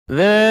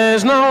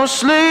There's no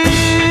sleep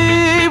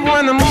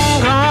when the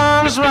moon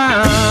comes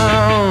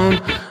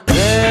round.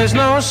 There's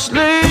no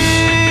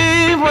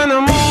sleep when the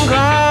moon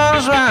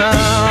comes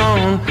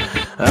round.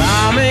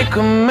 I'll make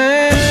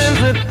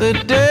amends with the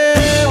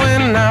day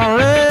when I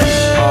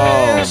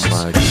rest.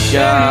 Oh my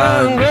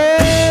God.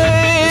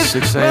 It's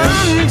 6 a.m.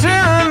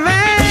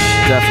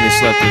 Definitely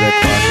slept through that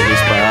clock at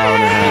least by an hour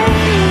and a half.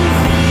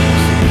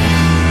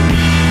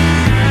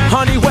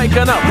 Honey,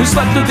 waking up, we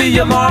slept through the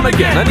alarm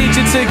again. I need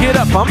you to get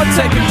up, I'ma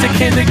take him to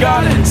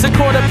kindergarten. It's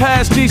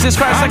 1:15, Jesus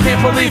Christ, I can't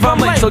believe I'm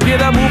late. So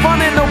get up, move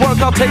on into work,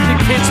 I'll take your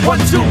kids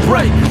 1-2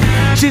 break.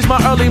 She's my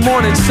early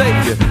morning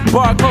savior,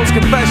 bar close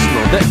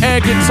confessional, the air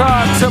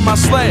guitar to my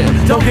slayer.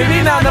 Don't give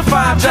me 9 to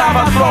 5 job,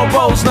 I throw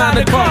bows 9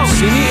 to close.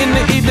 See me in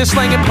the evening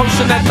slanging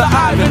potion at the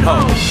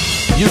Ivanhoe.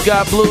 You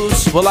got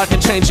blues, well I can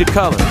change your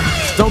color.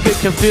 Don't get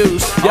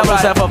confused,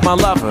 yellow's half of my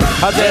lover.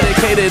 I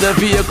dedicated a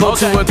vehicle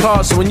to a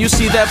car, so when you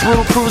see that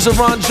blue cruiser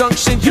on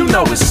Junction, you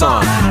know it's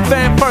on.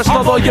 Fan first,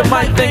 although you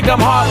might think I'm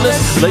heartless.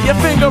 Lay your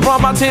finger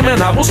on my team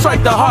and I will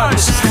strike the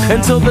hardest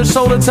until the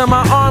shoulder to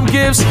my arm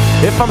gives.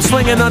 If I'm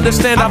swinging,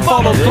 understand I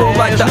follow through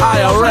like the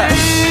IRS.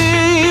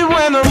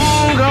 When the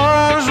moon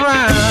goes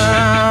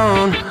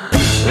round,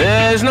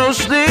 there's no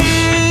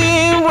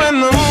sleep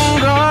when the moon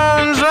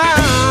comes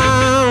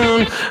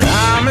round.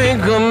 I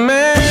make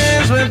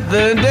amends with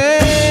the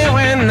day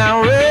when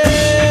I rest.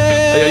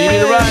 Hey, yo, you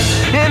need a ride?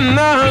 In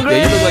the grave.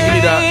 Yeah, you look like you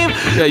need a.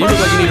 Yeah, you look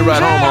like you need a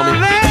ride home, homie.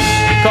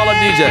 Call up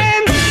DJ.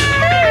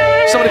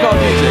 Somebody call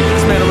DJ. Get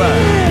this man a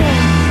ride.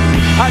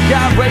 I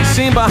got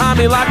racing behind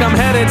me like I'm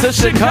headed to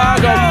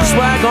Chicago.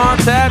 Swag on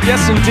tap,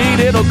 yes indeed,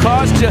 it'll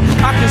cost you.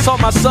 I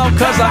consult myself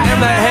cause I am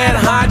the head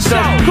honcho.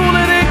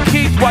 Cooler than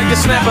Keith while you're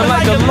snapping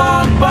like a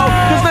longbow.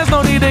 Cause there's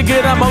no need to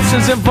get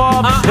emotions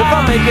involved. If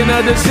I'm making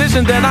a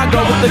decision, then I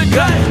go with the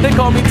gut. They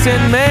call me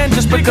Tin Man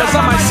just because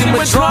I might seem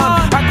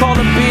withdrawn. I call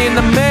him being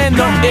the man,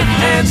 no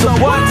ifs, ands, or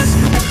buts.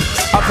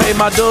 I pay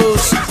my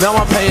dues, now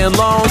I'm paying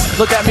loans.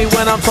 Look at me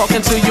when I'm talking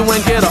to you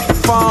and get off the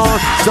phone.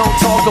 Don't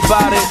talk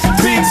about it,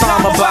 be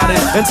time about it.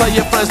 And tell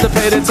your friends to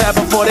pay the tab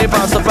before they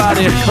bounce about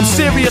it. I'm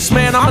serious,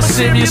 man, I'm a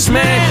serious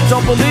man.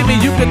 Don't believe me,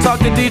 you can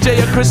talk to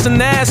DJ or Chris and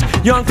Nash.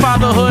 Young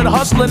fatherhood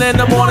hustling in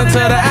the morning to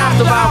the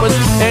after hours.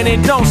 And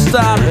it don't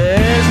stop.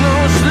 There's no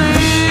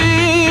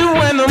sleep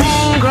when the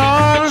moon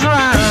comes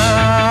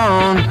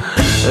round.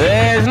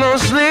 There's no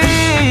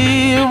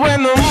sleep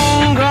when the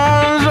moon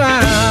comes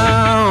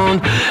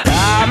round.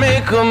 I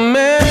make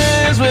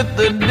amends with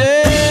the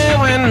day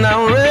when I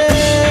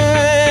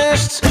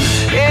rest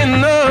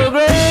in the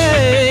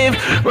grave.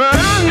 But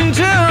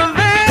until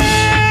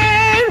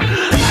then,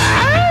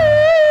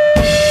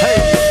 hey,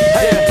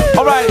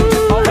 all right.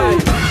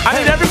 I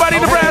need everybody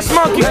to brass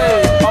monkey.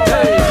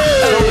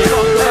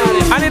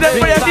 I need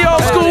everybody at the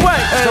old school way.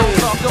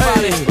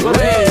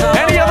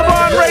 Any other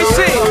bar and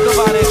racing.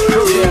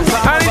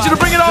 I need you to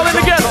bring it all in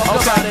together.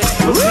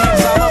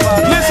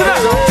 Listen up.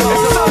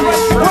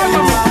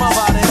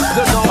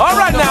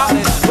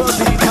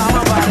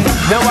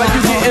 Now why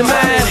you getting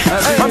mad?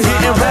 I'm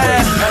getting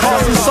rad.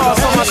 Awesome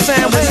sauce on my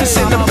sandwiches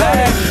in the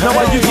bag. Now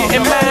why you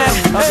getting mad?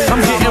 I'm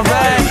getting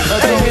rad.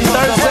 Thinking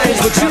Thursdays,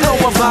 but you know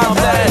about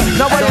that.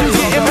 Now why you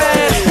getting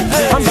mad?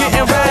 I'm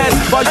getting rad.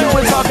 While you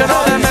been talking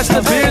all that mess,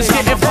 the beer's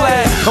getting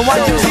flat. And why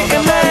you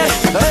getting mad?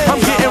 I'm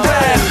getting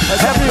rad.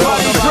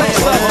 Everybody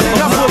drinks up and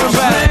I'm pulling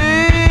back.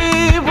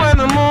 When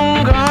the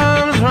moon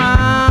comes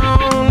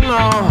round,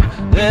 no,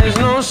 there's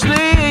no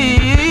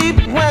sleep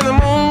when the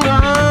moon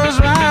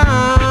comes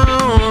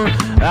round.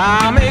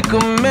 I make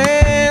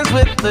amends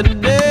with the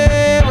day